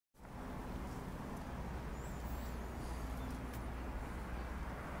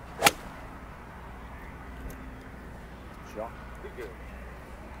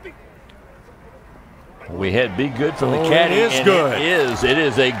We had "Be Good" from the caddy. It is good. It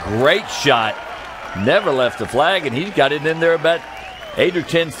is a great shot. Never left the flag, and he's got it in there about 8 or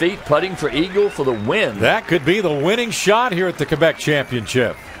 10 feet, putting for eagle for the win. That could be the winning shot here at the Quebec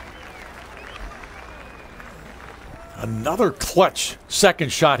Championship. Another clutch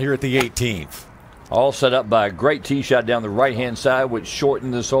second shot here at the 18th. All set up by a great tee shot down the right-hand side, which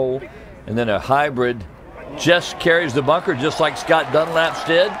shortened this hole. And then a hybrid just carries the bunker, just like Scott Dunlap's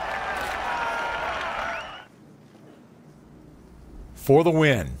did. For the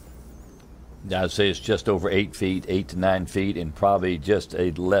win. I'd say it's just over 8 feet, 8 to 9 feet, and probably just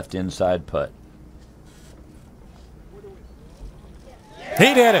a left inside putt.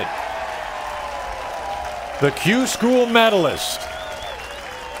 He did it. The Q School medalist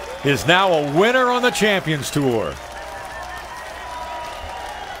is now a winner on the Champions Tour.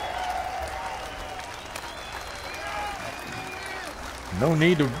 No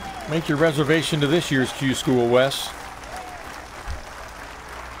need to make your reservation to this year's Q School, Wes.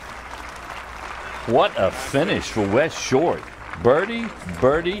 What a finish for Wes Short. Birdie,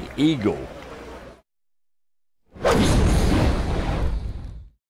 birdie, eagle.